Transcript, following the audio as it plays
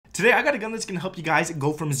Today I got a gun that's gonna help you guys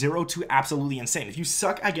go from 0 to absolutely insane. If you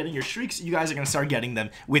suck at getting your streaks, you guys are gonna start getting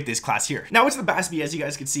them with this class here. Now it's the BAS-B. As you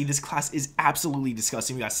guys can see, this class is absolutely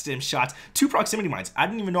disgusting. We got stim shots, 2 proximity mines. I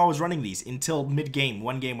didn't even know I was running these until mid-game.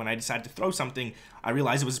 One game when I decided to throw something, I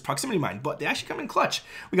realized it was a proximity mine, but they actually come in clutch.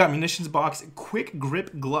 We got munitions box, quick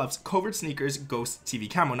grip gloves, covert sneakers, ghost TV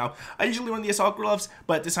camo. Now, I usually run the assault gloves,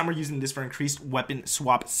 but this time we're using this for increased weapon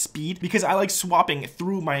swap speed because I like swapping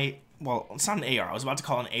through my, well, it's not an AR. I was about to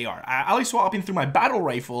call it an AR. I like swapping through my battle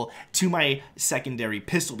rifle to my secondary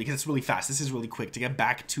pistol because it's really fast. This is really quick. To get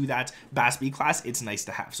back to that BAS-B class, it's nice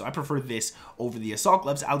to have. So I prefer this over the assault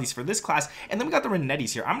gloves, at least for this class. And then we got the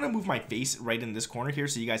Renettis here. I'm going to move my face right in this corner here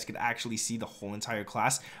so you guys could actually see the whole entire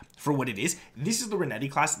class for what it is. This is the Renetti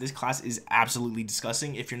class. This class is absolutely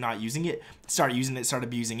disgusting. If you're not using it, start using it, start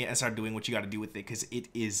abusing it, and start doing what you got to do with it because it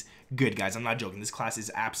is good, guys. I'm not joking. This class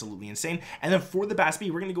is absolutely insane. And then for the BAS-B,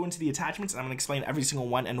 we're going to go into the attachments and I'm going to explain every single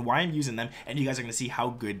one and why I'm using them, and you guys are going to see how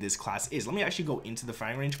good this class is. Let me actually go into the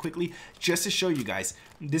firing range quickly just to show you guys.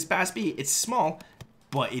 This BAS-B, it's small,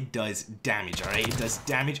 but it does damage, all right? It does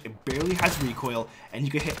damage. It barely has recoil, and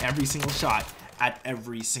you can hit every single shot at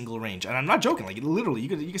every single range. And I'm not joking, like literally, you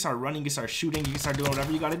can start running, you can start shooting, you can start doing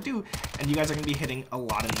whatever you gotta do, and you guys are gonna be hitting a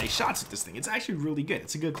lot of nice shots with this thing. It's actually really good.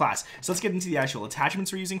 It's a good class. So let's get into the actual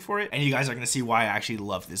attachments we're using for it, and you guys are gonna see why I actually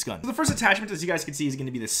love this gun. So the first attachment, as you guys can see, is gonna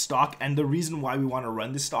be the stock, and the reason why we wanna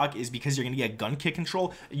run this stock is because you're gonna get gun kick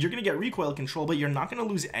control, you're gonna get recoil control, but you're not gonna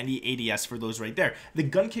lose any ADS for those right there. The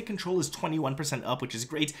gun kick control is 21% up, which is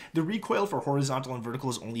great. The recoil for horizontal and vertical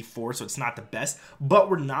is only 4, so it's not the best, but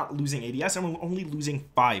we're not losing ADS, and we're only losing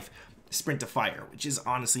 5 sprint to fire, which is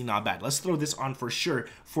honestly not bad. Let's throw this on for sure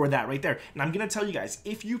for that right there. And I'm gonna tell you guys,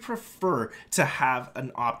 if you prefer to have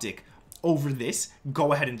an optic over this,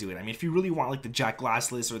 go ahead and do it. I mean, if you really want like the Jack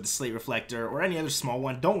Glassless or the Slate Reflector or any other small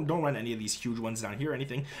one, don't run any of these huge ones down here or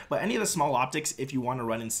anything, but any of the small optics, if you want to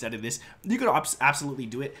run instead of this, you could absolutely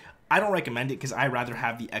do it. I don't recommend it because I rather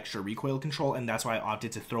have the extra recoil control, and that's why I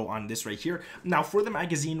opted to throw on this right here. Now for the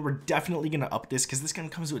magazine, we're definitely going to up this because this gun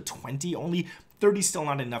comes with 20 only. 30 still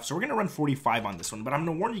not enough, so we're going to run 45 on this one, but I'm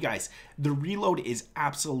going to warn you guys, the reload is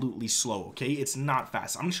absolutely slow, okay? It's not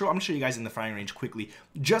fast. I'm going to show you guys in the firing range quickly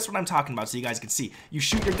just what I'm talking about so you guys can see. You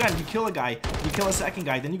shoot your gun, you kill a guy, you kill a second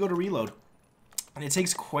guy, then you go to reload. And it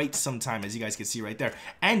takes quite some time, as you guys can see right there.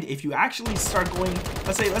 And if you actually start going,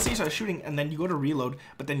 let's say you start shooting and then you go to reload,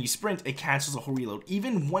 but then you sprint, it cancels the whole reload.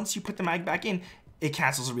 Even once you put the mag back in, it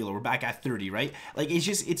cancels the reload. We're back at 30, right? Like,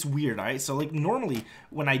 it's weird, all right? So, like, normally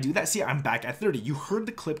when I do that, see, I'm back at 30. You heard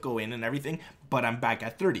the clip go in and everything, but I'm back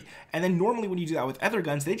at 30. And then normally when you do that with other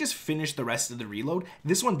guns, they just finish the rest of the reload.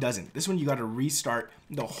 This one doesn't. This one, you got to restart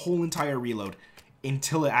the whole entire reload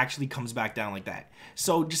until it actually comes back down like that.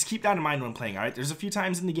 So just keep that in mind when playing, all right? There's a few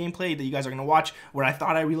times in the gameplay that you guys are going to watch where I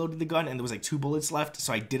thought I reloaded the gun and there was like 2 bullets left,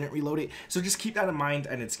 so I didn't reload it. So just keep that in mind,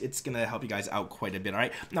 and it's going to help you guys out quite a bit, all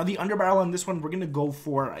right? Now the underbarrel on this one, we're going to go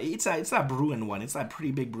for, it's that Bruin one. It's that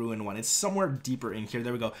pretty big Bruin one. It's somewhere deeper in here.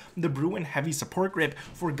 There we go. The Bruin heavy support grip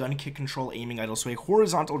for gun kick control, aiming idle sway,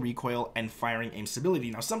 horizontal recoil, and firing aim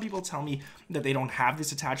stability. Now some people tell me that they don't have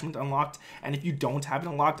this attachment unlocked, and if you don't have it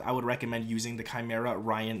unlocked, I would recommend using the Chimera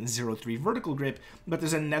Ryan 03 vertical grip, but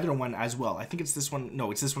there's another one as well. I think it's this one.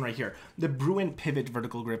 No, it's this one right here. The Bruin pivot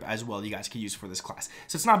vertical grip as well, you guys can use for this class.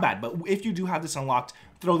 So it's not bad, but if you do have this unlocked,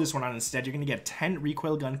 throw this one on instead. You're going to get 10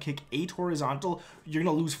 recoil gun kick, 8 horizontal. You're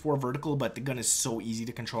going to lose 4 vertical, but the gun is so easy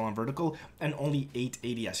to control on vertical, and only 8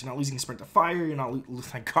 ADS. You're not losing sprint to fire. You're not,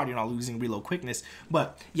 thank God, you're not losing reload quickness.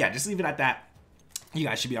 But yeah, just leave it at that. You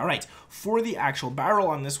guys should be all right. For the actual barrel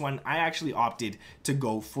on this one, I actually opted to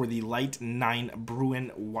go for the Light 9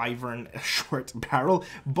 Bruin Wyvern short barrel,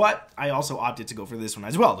 but I also opted to go for this one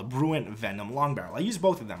as well, the Bruin Venom long barrel. I use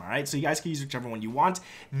both of them, all right? So you guys can use whichever one you want.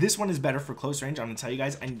 This one is better for close range, I'm gonna tell you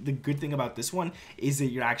guys, and the good thing about this one is that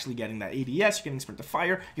you're actually getting that ADS, you're getting sprint to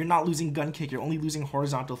fire, you're not losing gun kick, you're only losing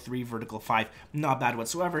horizontal 3, vertical 5, not bad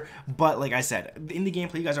whatsoever, but like I said, in the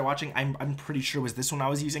gameplay you guys are watching, I'm pretty sure it was this one I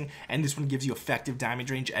was using, and this one gives you effective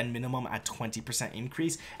damage range and minimum at 20%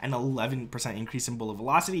 increase and 11% increase in bullet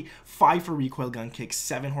velocity, 5 for recoil gun kick,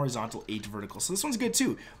 7 horizontal, 8 vertical. So this one's good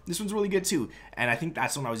too. This one's really good too, and I think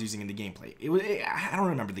that's what I was using in the gameplay. I don't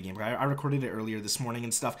remember the gameplay. I recorded it earlier this morning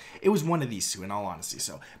and stuff. It was one of these two in all honesty.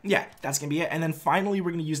 So yeah, that's gonna be it. And then finally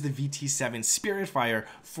we're gonna use the VT7 Spirit Fire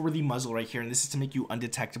for the muzzle right here, and this is to make you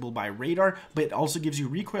undetectable by radar, but it also gives you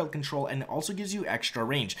recoil control and it also gives you extra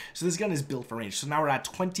range. So this gun is built for range. So now we're at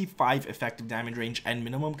 25 effective damage range range and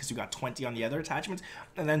minimum because we got 20 on the other attachments,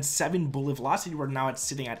 and then 7 bullet velocity. We're now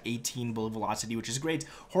sitting at 18 bullet velocity, which is great.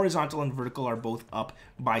 Horizontal and vertical are both up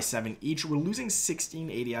by 7 each. We're losing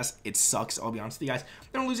 16 ADS. It sucks, I'll be honest with you guys.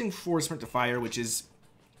 Then we're losing 4 sprint to fire, which is,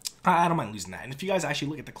 I don't mind losing that. And if you guys actually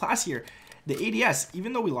look at the class here, the ADS,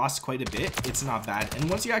 even though we lost quite a bit, it's not bad. And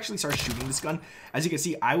once you actually start shooting this gun, as you can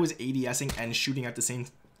see, I was ADSing and shooting at the same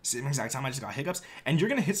exact time. I just got hiccups, and you're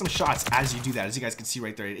gonna hit some shots as you do that, as you guys can see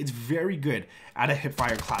right there. It's very good at a hip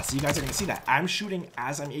fire class. So you guys are gonna see that I'm shooting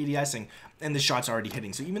as I'm ADSing, and the shot's already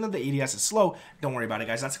hitting. So even though the ADS is slow, don't worry about it,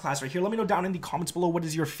 guys. That's a class right here. Let me know down in the comments below, what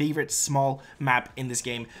is your favorite small map in this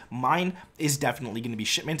game. Mine is definitely gonna be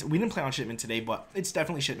Shipment. We didn't play on Shipment today, but it's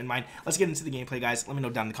definitely Shipment mine. Let's get into the gameplay, guys. Let me know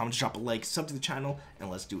down in the comments. Drop a like, sub to the channel, and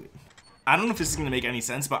let's do it. I don't know if this is going to make any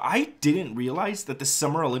sense, but I didn't realize that the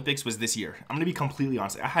Summer Olympics was this year. I'm going to be completely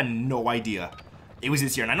honest. I had no idea it was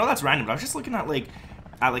this year. And I know that's random, but I was just looking at like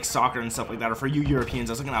soccer and stuff like that. Or for you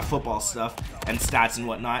Europeans, I was looking at football stuff and stats and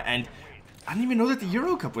whatnot. And I didn't even know that the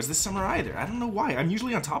Euro Cup was this summer either. I don't know why. I'm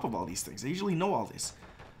usually on top of all these things. I usually know all this.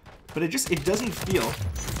 But it doesn't feel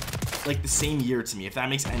like the same year to me, if that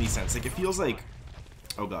makes any sense. Like, it feels like,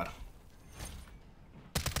 oh God.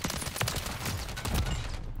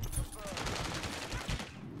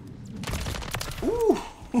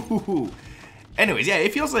 Ooh. Anyways, yeah,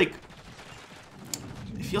 it feels like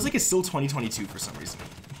it's still 2022 for some reason.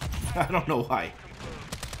 I don't know why.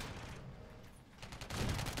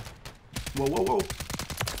 Whoa.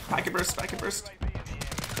 Packet burst.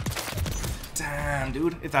 Damn,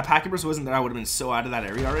 dude. If that packet burst wasn't there, I would have been so out of that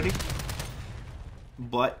area already.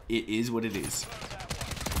 But it is what it is.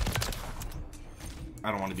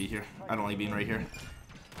 I don't want to be here. I don't like being right here.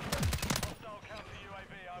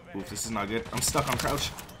 Oof, this is not good. I'm stuck on crouch.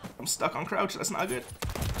 That's not good.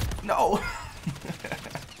 No.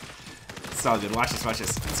 It's all good. Watch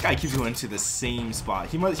this. This guy keeps going to the same spot.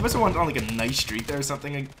 He must have went on like a nice streak there or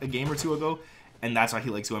something a game or two ago, and that's why he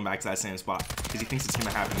likes going back to that same spot, because he thinks it's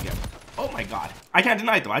gonna happen again. Oh my God. I can't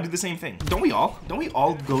deny it though. I do the same thing. Don't we all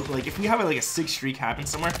go, like, if we have like a 6 streak happen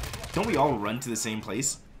somewhere, don't we all run to the same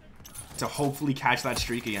place to hopefully catch that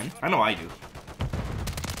streak again? I know I do.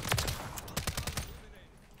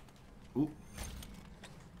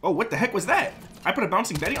 Oh, what the heck was that? I put a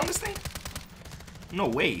bouncing Betty on this thing? No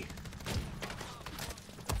way.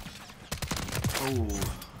 Oh.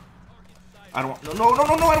 I don't want, no, I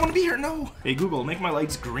don't want to be here, no. Hey, Google, make my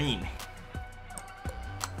lights green.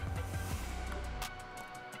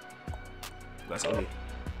 That's ugly.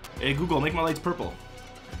 Hey, Google, make my lights purple.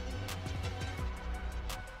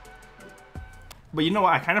 But you know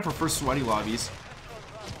what? I kind of prefer sweaty lobbies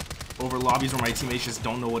over lobbies where my teammates just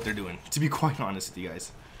don't know what they're doing, to be quite honest with you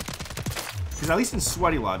guys. Because at least in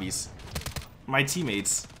sweaty lobbies, my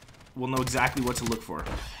teammates will know exactly what to look for.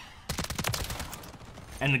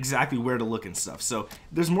 And exactly where to look and stuff. So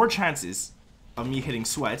there's more chances of me hitting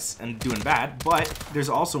sweats and doing bad, but there's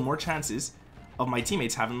also more chances of my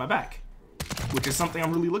teammates having my back, which is something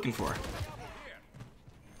I'm really looking for.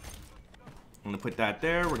 I'm going to put that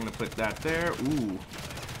there. We're going to put that there. Ooh.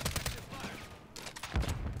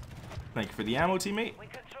 Thank you for the ammo, teammate. We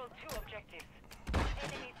control 2 objectives.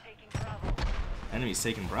 Enemy's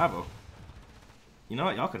taking Bravo. You know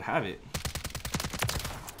what? Y'all could have it.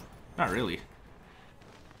 Not really.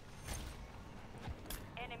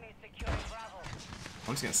 Enemy securing Bravo.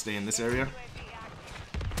 I'm just gonna stay in this area.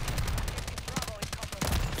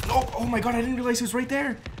 No! Oh my God! I didn't realize he was right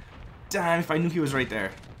there. Damn! If I knew he was right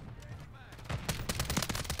there.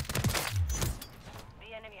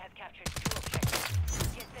 The enemy has captured 2 objectives.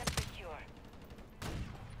 Get them secure.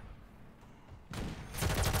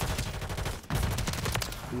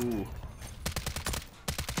 Ooh.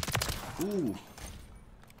 Ooh.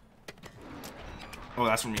 Oh,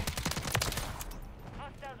 that's for me.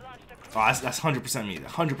 Oh, that's 100% me.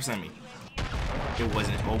 100% me. It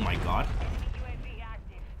wasn't. Oh my God.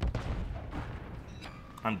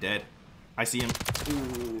 I'm dead. I see him.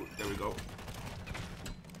 Ooh, there we go.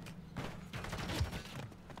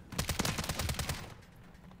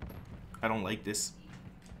 I don't like this.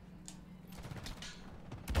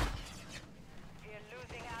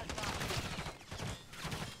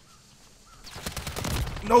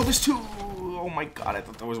 No, there's 2. Oh my God, I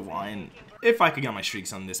thought there was 1. If I could get my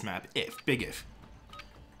streaks on this map, big if,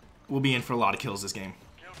 we'll be in for a lot of kills this game.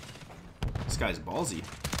 This guy's ballsy.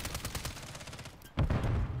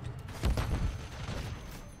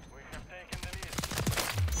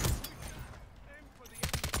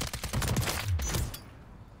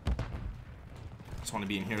 Just want to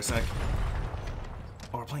be in here a sec.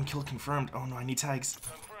 Oh, we're playing kill confirmed. Oh no, I need tags.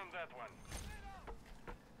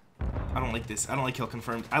 I don't like this. I don't like kill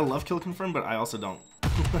confirmed. I love kill confirmed, but I also don't.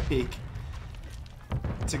 Like,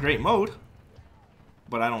 it's a great mode,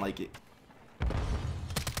 but I don't like it.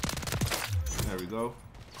 There we go.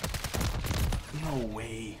 No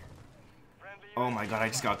way. Oh my god, I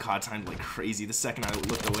just got caught timed like crazy the second I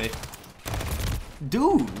looked away.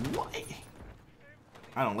 Dude, what?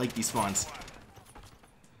 I don't like these spawns.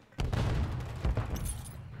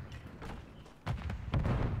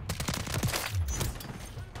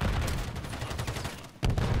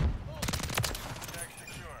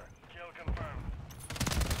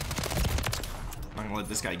 I'm gonna let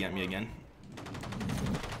this guy get me again.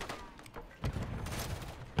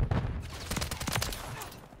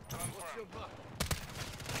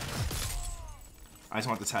 I just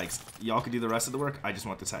want the tags. Y'all could do the rest of the work. I just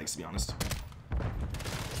want the tags, to be honest.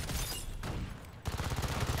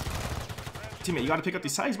 Teammate, you gotta pick up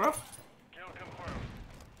these tags, bro.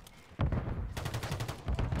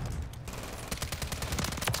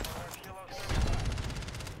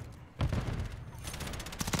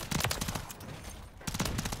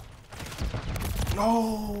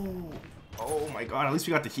 No! Oh my god, at least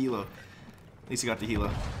we got the helo. At least we got the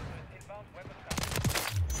helo.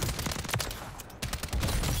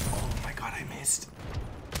 Oh my god, I missed.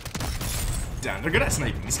 Damn, they're good at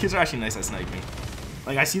sniping. These kids are actually nice at sniping.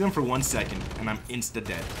 Like, I see them for 1 second, and I'm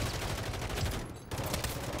insta-dead.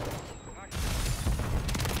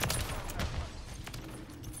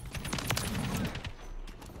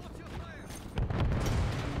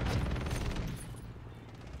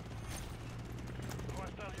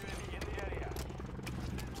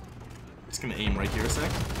 Just gonna aim right here a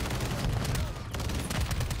sec.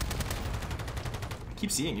 I keep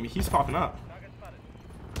seeing him. He keeps popping up.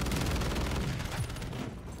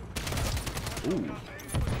 Ooh.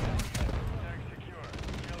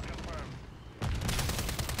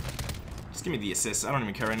 Just give me the assist. I don't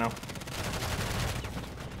even care right now.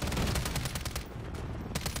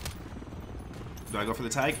 Do I go for the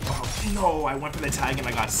tag? Oh, no, I went for the tag and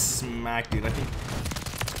I got smacked, dude. I think...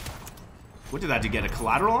 What did that do? Get a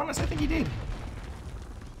collateral on us? I think he did.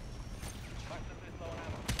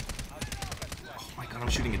 Oh my god, I'm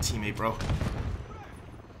shooting a teammate, bro.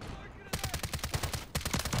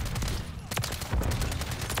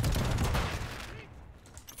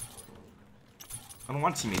 I don't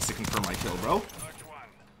want teammates to confirm my kill, bro.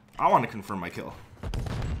 I want to confirm my kill.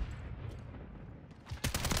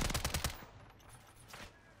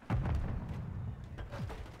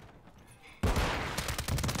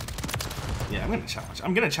 Yeah, I'm gonna challenge.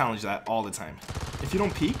 I'm gonna challenge that all the time. If you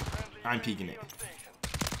don't peek, I'm peeking it.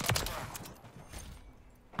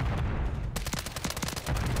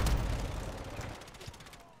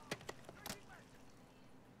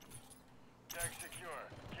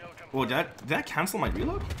 Oh, did that cancel my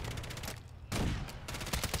reload?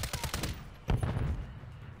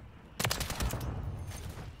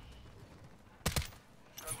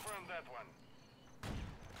 Confirm that one.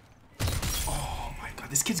 Oh my god,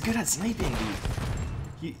 this kid's good at sniping,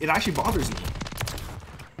 dude. It actually bothers me.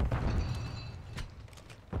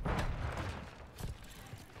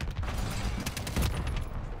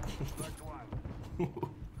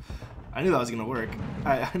 I knew that was gonna work.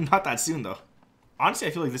 Not that soon though. Honestly,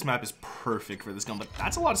 I feel like this map is perfect for this gun, but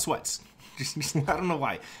that's a lot of sweats. Just I don't know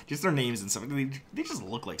why. Just their names and stuff. They just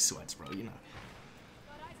look like sweats, bro, you know.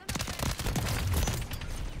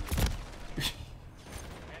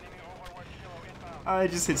 I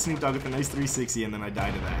just hit Snoop Dogg with a nice 360 and then I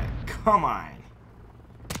died to that. Come on.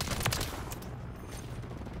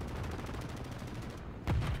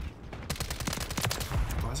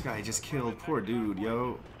 Oh, this guy just killed. Poor dude,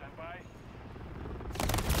 yo.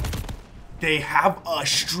 They have a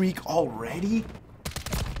streak already?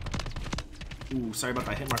 Ooh, sorry about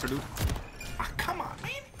that hit marker, dude. Ah, come on,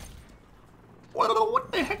 man.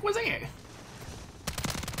 What the heck was that?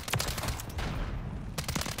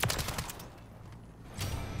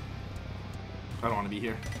 I don't want to be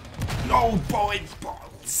here. No, boy,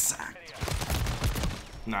 sack.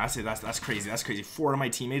 Nah, that's crazy. That's crazy. 4 of my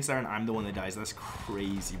teammates there, and I'm the one that dies. That's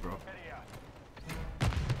crazy, bro.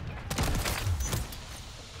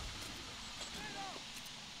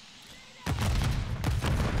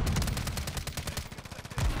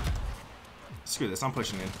 Screw this, I'm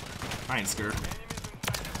pushing in. I ain't scared.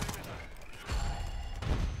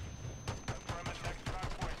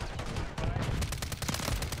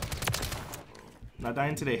 Not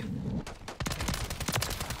dying today.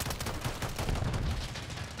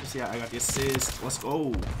 Just, yeah, I got the assist. Let's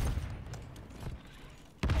go.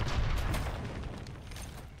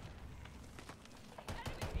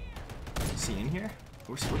 Is he in here?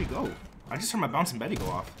 Where'd he go? I just heard my bouncing Betty go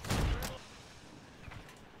off.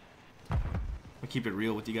 keep it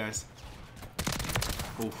real with you guys.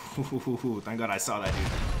 Oh, thank God I saw that,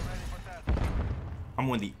 dude. I'm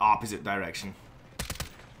going the opposite direction.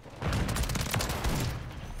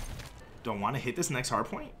 Do I want to hit this next hard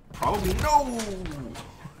point? Probably no.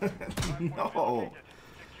 No.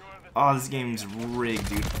 Oh, this game's rigged,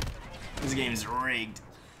 dude. This game's rigged.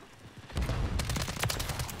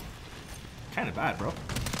 Kind of bad, bro.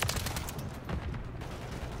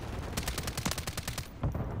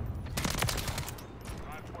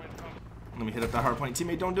 Let me hit up that hard point.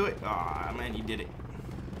 Teammate, don't do it. Ah, man, you did it.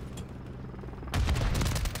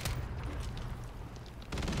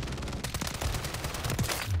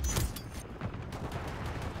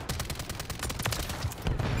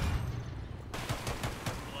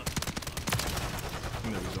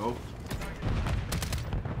 There we go.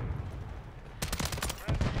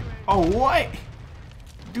 Oh, what?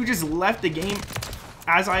 Dude just left the game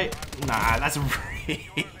as I... Nah, that's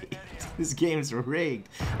rigged. This game's rigged.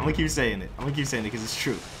 I'm gonna keep saying it. I'm gonna keep saying it because it's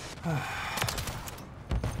true.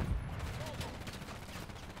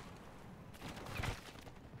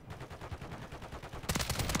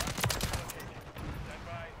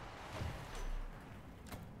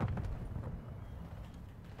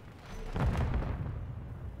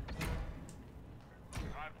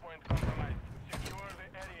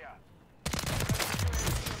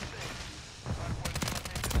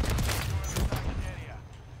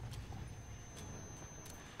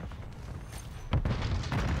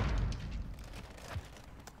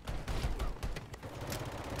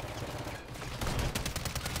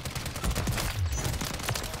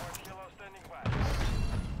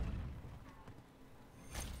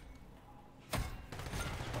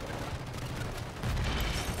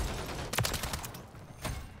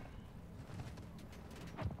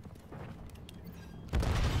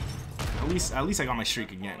 At least I got my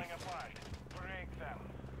streak again.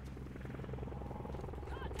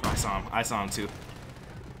 Oh, I saw him too.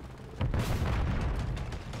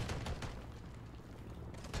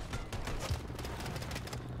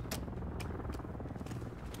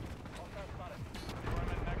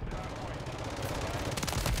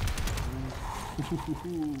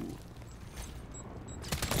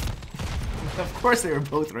 Of course they were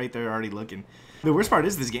both right there already looking. The worst part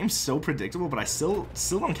is this game's so predictable, but I still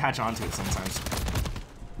don't catch on to it sometimes.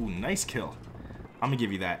 Ooh, nice kill. I'm gonna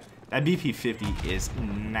give you that. That BP-50 is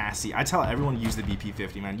nasty. I tell everyone to use the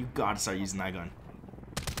BP-50, man. You gotta start using that gun.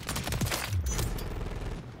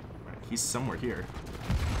 He's somewhere here.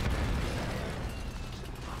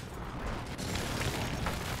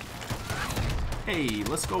 Hey,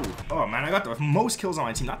 let's go. Oh man, I got the most kills on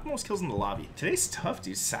my team, not the most kills in the lobby. Today's tough,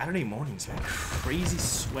 dude. Saturday mornings, man. Crazy,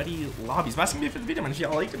 sweaty lobbies. But that's gonna be it for the video, man. If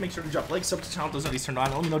y'all liked it, make sure to drop a like, sub to the channel, those notifications turned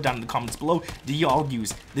on. Let me know down in the comments below. Do y'all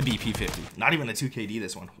use the BP-50? Not even the 2KD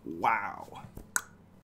this one. Wow.